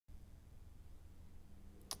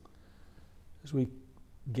As we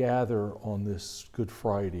gather on this Good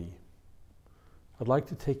Friday, I'd like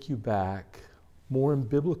to take you back more in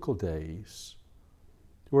biblical days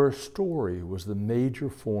where a story was the major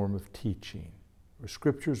form of teaching, where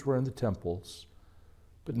scriptures were in the temples,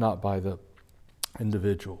 but not by the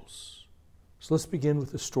individuals. So let's begin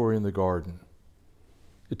with the story in the garden.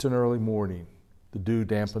 It's an early morning. The dew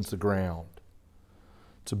dampens the ground.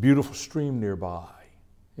 It's a beautiful stream nearby,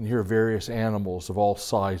 and here are various animals of all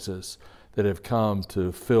sizes that have come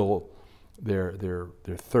to fill their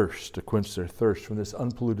thirst, to quench their thirst from this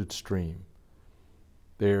unpolluted stream.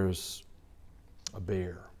 There's a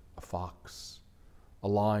bear, a fox, a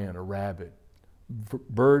lion, a rabbit,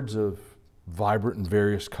 birds of vibrant and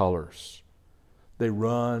various colors. They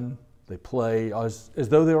run, they play as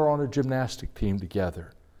though they were on a gymnastic team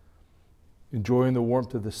together, enjoying the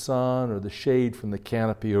warmth of the sun or the shade from the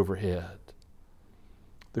canopy overhead.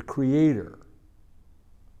 The Creator,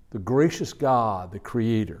 the gracious God, the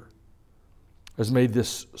Creator, has made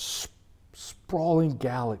this sprawling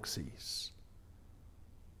galaxies,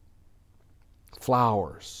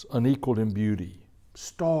 flowers unequaled in beauty,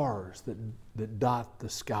 stars that dot the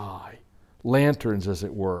sky, lanterns as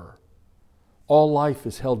it were. All life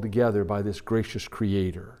is held together by this gracious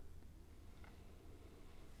Creator.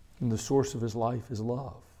 And the source of His life is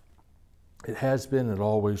love. It has been and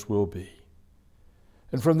always will be.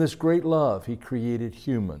 And from this great love, He created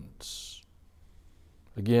humans.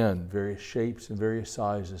 Again, various shapes and various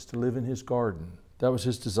sizes to live in His garden. That was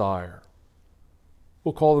His desire.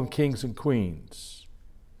 We'll call them kings and queens,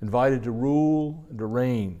 invited to rule and to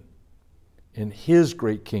reign in His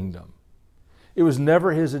great kingdom. It was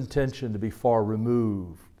never His intention to be far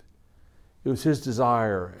removed. It was His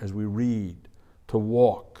desire, as we read, to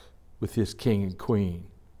walk with His king and queen.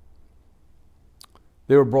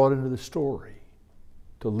 They were brought into the story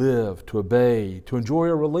to live, to obey, to enjoy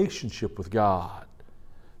a relationship with God,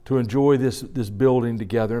 to enjoy this building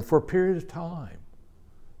together. And for a period of time,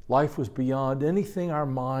 life was beyond anything our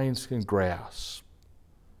minds can grasp.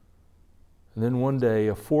 And then one day,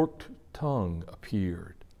 a forked tongue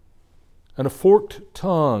appeared. And a forked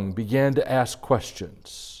tongue began to ask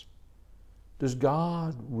questions. Does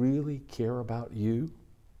God really care about you?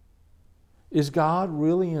 Is God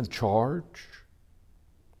really in charge?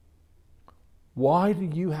 Why do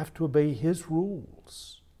you have to obey His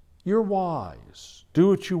rules? You're wise. Do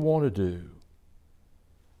what you want to do.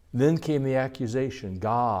 Then came the accusation,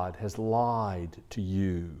 God has lied to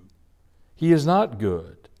you. He is not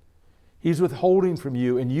good. He's withholding from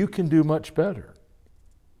you, and you can do much better.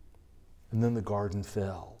 And then the garden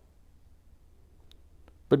fell.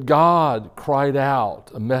 But God cried out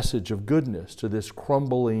a message of goodness to this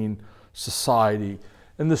crumbling society,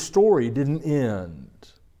 and the story didn't end.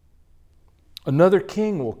 Another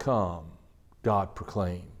king will come, God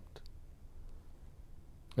proclaimed.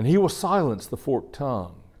 And He will silence the forked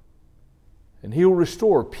tongue. And He will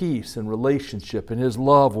restore peace and relationship, and His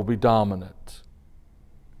love will be dominant.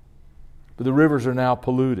 But the rivers are now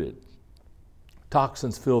polluted.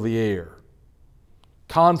 Toxins fill the air.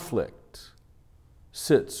 Conflict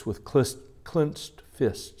sits with clenched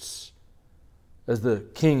fists as the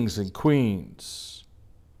kings and queens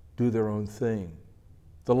do their own thing.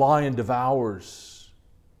 The lion devours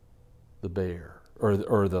the bear or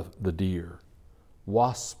the deer.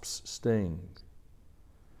 Wasps sting.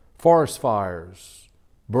 Forest fires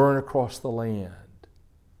burn across the land.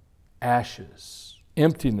 Ashes,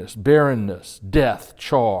 emptiness, barrenness, death,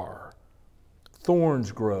 char.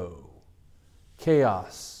 Thorns grow.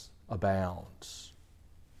 Chaos abounds.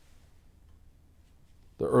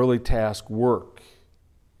 The early task work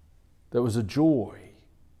that was a joy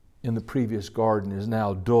in the previous garden is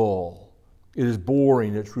now dull. It is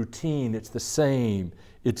boring, it's routine, it's the same,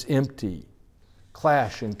 it's empty.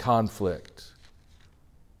 Clash and conflict.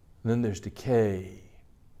 And then there's decay,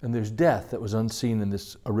 and there's death that was unseen in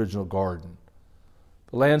this original garden.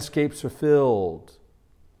 The landscapes are filled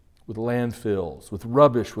with landfills, with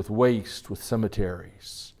rubbish, with waste, with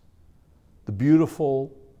cemeteries. The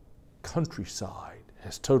beautiful countryside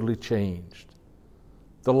has totally changed.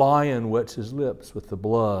 The lion wets his lips with the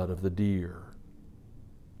blood of the deer.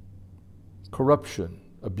 Corruption,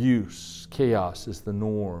 abuse, chaos is the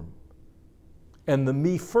norm. And the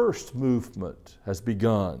me first movement has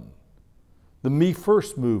begun. The me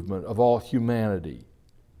first movement of all humanity.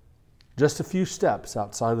 Just a few steps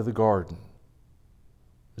outside of the garden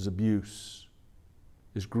is abuse,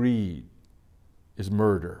 is greed, is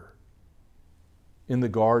murder. In the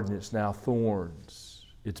garden, it's now thorns,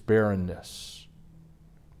 it's barrenness.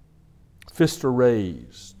 Fists are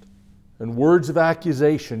raised, and words of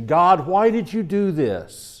accusation. God, why did you do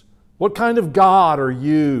this? What kind of God are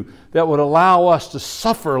you that would allow us to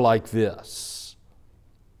suffer like this?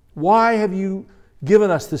 Why have you given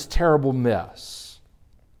us this terrible mess?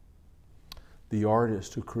 The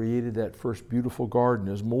artist who created that first beautiful garden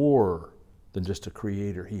is more than just a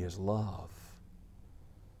creator. He is love.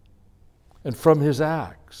 And from his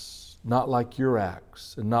acts, not like your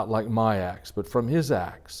acts and not like my acts, but from his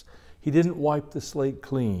acts, he didn't wipe the slate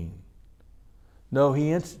clean. No, he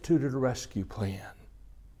instituted a rescue plan.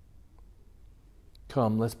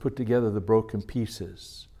 Come, let's put together the broken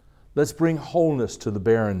pieces. Let's bring wholeness to the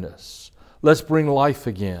barrenness. Let's bring life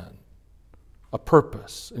again, a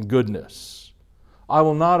purpose and goodness. I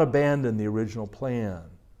will not abandon the original plan,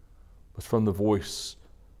 but from the voice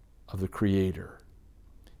of the Creator.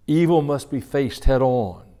 Evil must be faced head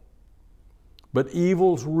on, but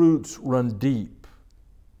evil's roots run deep.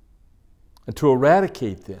 And to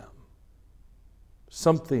eradicate them,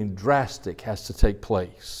 something drastic has to take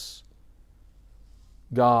place.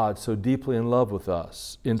 God, so deeply in love with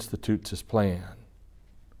us, institutes His plan.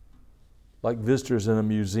 Like visitors in a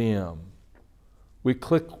museum, we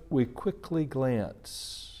quickly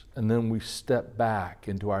glance and then we step back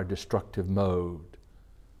into our destructive mode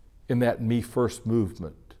in that me first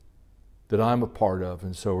movement that I'm a part of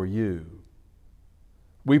and so are you.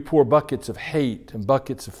 We pour buckets of hate and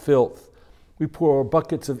buckets of filth. We pour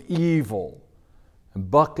buckets of evil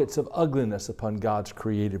and buckets of ugliness upon God's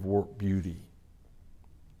creative work beauty.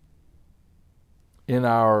 In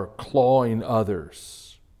our clawing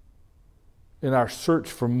others, in our search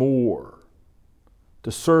for more,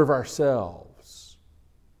 to serve ourselves,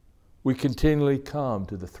 we continually come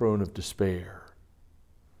to the throne of despair.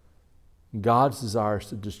 God's desire is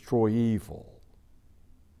to destroy evil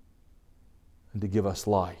and to give us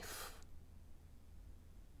life.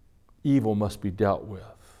 Evil must be dealt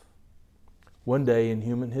with. One day in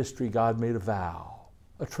human history, God made a vow,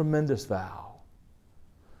 a tremendous vow.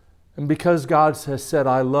 And because God has said,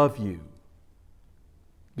 I love you,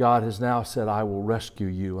 God has now said, I will rescue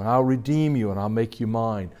you, and I'll redeem you, and I'll make you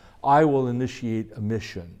mine. I will initiate a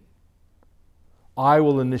mission. I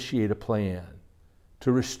will initiate a plan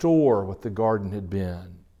to restore what the garden had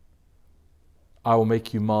been. I will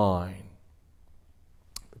make you mine.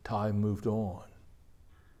 But time moved on.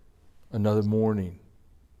 Another morning,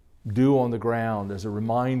 dew on the ground as a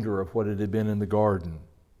reminder of what it had been in the garden.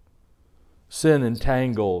 Sin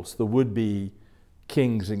entangles the would-be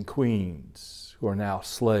kings and queens who are now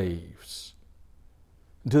slaves.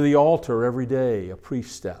 And to the altar every day a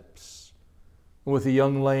priest steps, and with a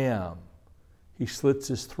young lamb he slits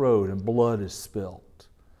his throat and blood is spilt.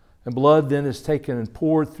 And blood then is taken and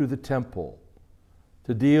poured through the temple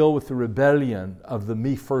to deal with the rebellion of the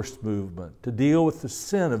Me First movement, to deal with the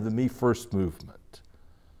sin of the Me First movement.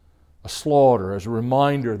 A slaughter as a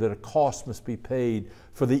reminder that a cost must be paid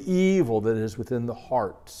for the evil that is within the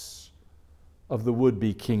hearts of the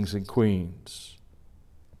would-be kings and queens.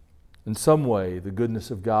 In some way, the goodness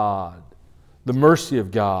of God, the mercy of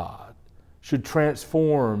God, should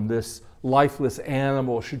transform this lifeless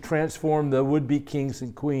animal, should transform the would-be kings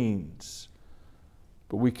and queens.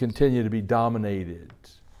 But we continue to be dominated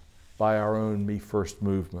by our own Me First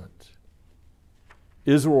movement.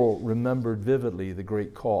 Israel remembered vividly the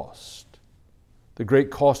great cost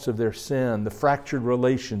of their sin, the fractured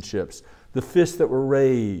relationships, the fists that were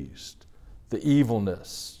raised, the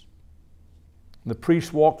evilness. And the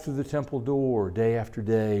priest walked through the temple door day after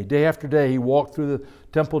day. Day after day he walked through the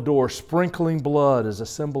temple door, sprinkling blood as a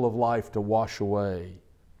symbol of life to wash away.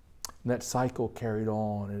 And that cycle carried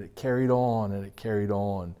on, and it carried on, and it carried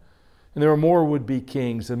on. And there were more would-be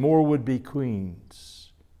kings and more would-be queens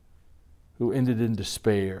who ended in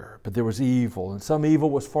despair. But there was evil, and some evil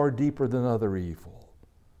was far deeper than other evil.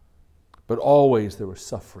 But always there was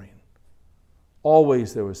suffering.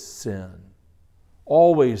 Always there was sin.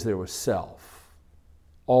 Always there was self.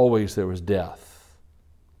 Always there was death.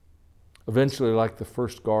 Eventually, like the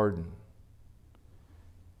first garden,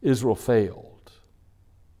 Israel failed.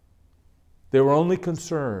 They were only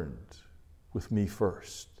concerned with me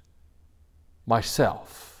first,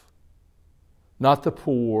 myself, not the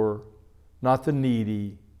poor, not the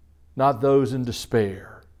needy, not those in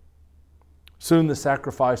despair. Soon the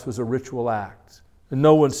sacrifice was a ritual act, and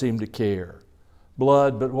no one seemed to care.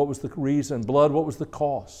 Blood, but what was the reason? Blood, what was the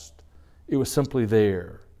cost? It was simply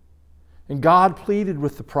there. And God pleaded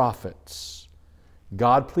with the prophets.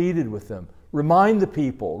 God pleaded with them. Remind the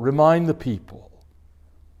people, remind the people.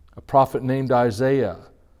 A prophet named Isaiah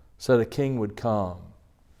said a king would come.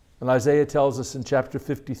 And Isaiah tells us in chapter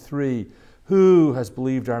 53, who has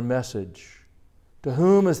believed our message? To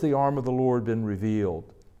whom has the arm of the Lord been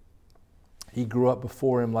revealed? He grew up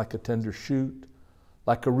before him like a tender shoot,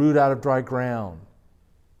 like a root out of dry ground.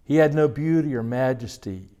 He had no beauty or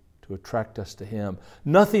majesty to attract us to him.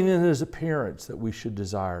 Nothing in his appearance that we should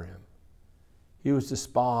desire him. He was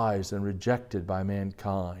despised and rejected by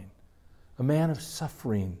mankind, a man of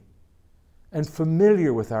suffering and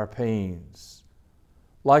familiar with our pains,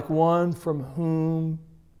 like one from whom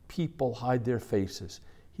people hide their faces.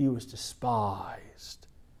 He was despised.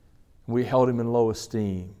 We held him in low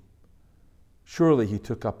esteem. Surely he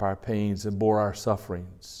took up our pains and bore our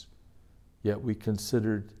sufferings. Yet we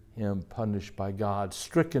considered him punished by God,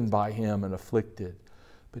 stricken by him and afflicted.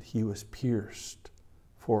 But he was pierced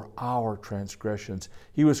for our transgressions.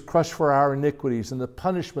 He was crushed for our iniquities, and the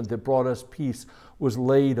punishment that brought us peace was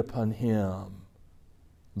laid upon him.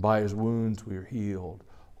 By his wounds we are healed.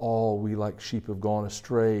 All we like sheep have gone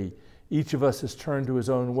astray. Each of us has turned to his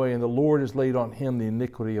own way, and the Lord has laid on him the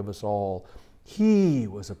iniquity of us all. He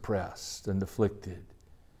was oppressed and afflicted,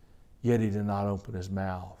 yet he did not open his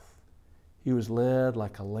mouth. He was led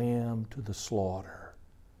like a lamb to the slaughter,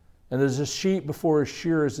 and as a sheep before his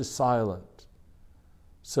shearers is silent,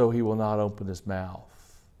 so he will not open his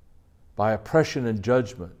mouth. By oppression and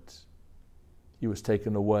judgment he was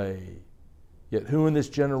taken away. Yet who in this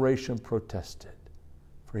generation protested?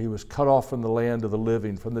 For he was cut off from the land of the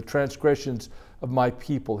living. From the transgressions of my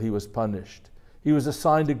people he was punished. He was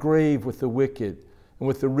assigned a grave with the wicked and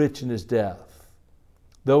with the rich in his death,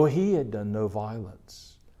 though he had done no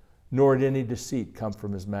violence, nor had any deceit come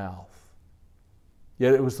from his mouth.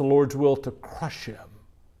 Yet it was the Lord's will to crush him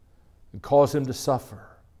and cause him to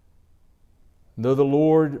suffer. And though the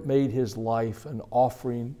Lord made his life an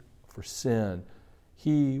offering for sin,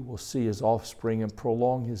 he will see his offspring and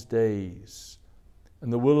prolong his days,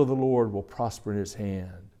 and the will of the Lord will prosper in his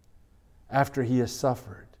hand. After he has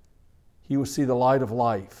suffered, he will see the light of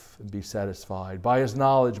life and be satisfied. By his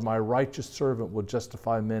knowledge, my righteous servant will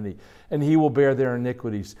justify many, and he will bear their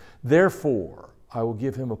iniquities. Therefore, I will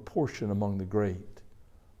give him a portion among the great,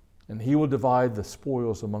 and he will divide the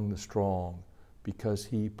spoils among the strong, because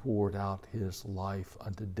he poured out his life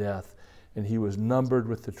unto death, and he was numbered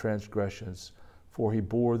with the transgressions, for he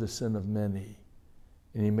bore the sin of many,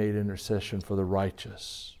 and he made intercession for the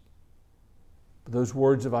righteous. But those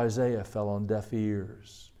words of Isaiah fell on deaf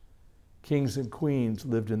ears. Kings and queens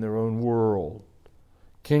lived in their own world.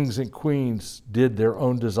 Kings and queens did their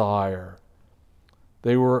own desire.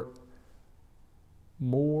 They were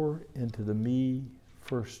more into the me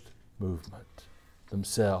first movement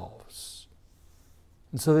themselves.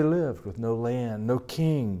 And so they lived with no land, no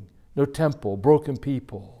king, no temple, broken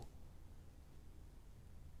people.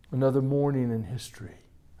 Another morning in history.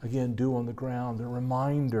 Again, dew on the ground, a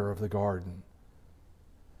reminder of the garden.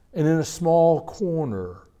 And in a small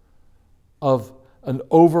corner of an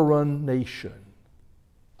overrun nation,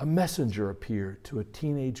 a messenger appeared to a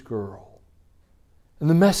teenage girl. And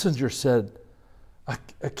the messenger said,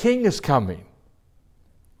 a king is coming,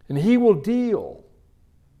 and he will deal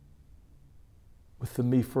with the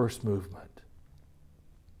me first movement.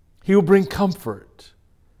 He will bring comfort,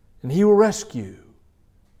 and he will rescue.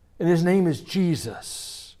 And his name is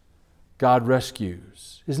Jesus, God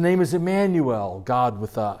rescues. His name is Emmanuel, God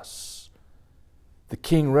with us. The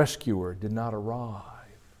king rescuer did not arrive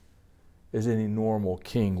as any normal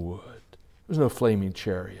king would. There was no flaming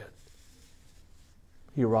chariot.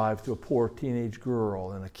 He arrived to a poor teenage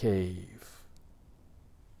girl in a cave.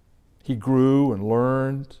 He grew and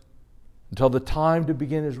learned until the time to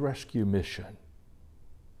begin his rescue mission.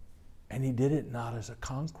 And he did it not as a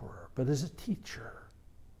conqueror, but as a teacher.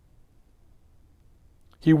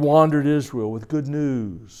 He wandered Israel with good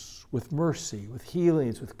news, with mercy, with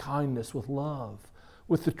healings, with kindness, with love,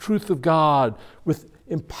 with the truth of God, with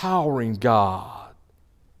empowering God.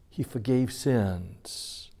 He forgave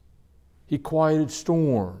sins. He quieted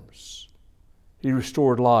storms. He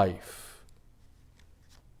restored life.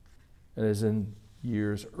 And as in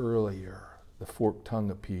years earlier, the forked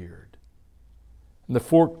tongue appeared. And the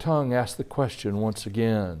forked tongue asked the question once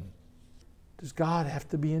again, does God have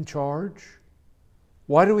to be in charge?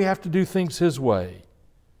 Why do we have to do things his way?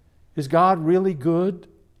 Is God really good?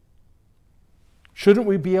 Shouldn't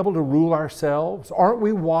we be able to rule ourselves? Aren't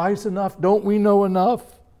we wise enough? Don't we know enough?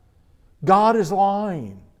 God is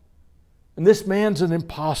lying, and this man's an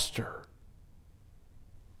imposter.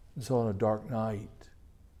 And so on a dark night,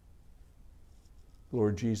 the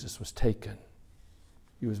Lord Jesus was taken.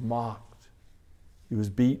 He was mocked. He was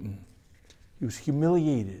beaten. He was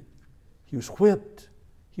humiliated. He was whipped.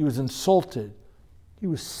 He was insulted. He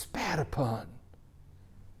was spat upon.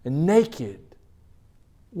 And naked,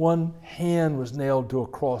 one hand was nailed to a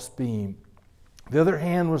crossbeam. The other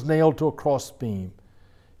hand was nailed to a crossbeam.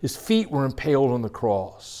 His feet were impaled on the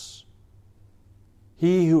cross.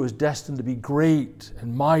 He who was destined to be great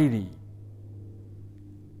and mighty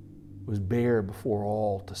was bare before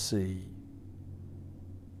all to see.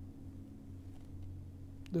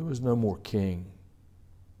 There was no more king.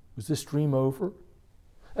 Was this dream over?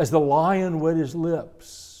 As the lion wet his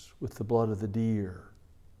lips with the blood of the deer,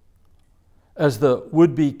 as the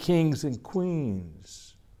would-be kings and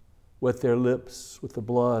queens wet their lips with the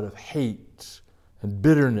blood of hate and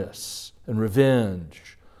bitterness and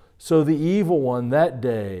revenge, so the evil one that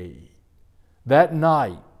day, that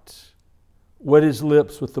night, wet his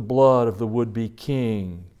lips with the blood of the would-be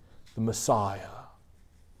king, the Messiah.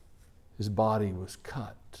 His body was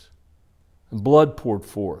cut and blood poured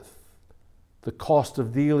forth, the cost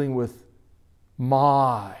of dealing with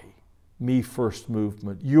my me first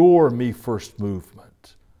movement, your me first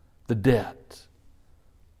movement, the debt,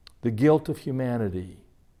 the guilt of humanity.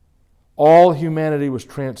 All humanity was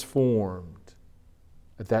transformed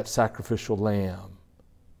at that sacrificial lamb.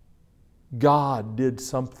 God did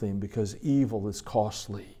something because evil is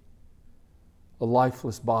costly. A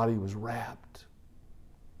lifeless body was wrapped.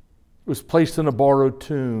 It was placed in a borrowed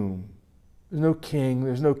tomb. There's no king,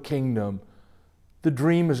 there's no kingdom. The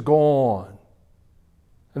dream is gone.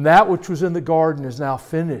 And that which was in the garden is now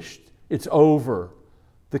finished. It's over.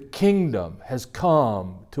 The kingdom has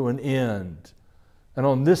come to an end. And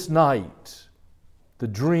on this night, the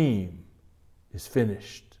dream is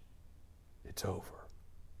finished. It's over.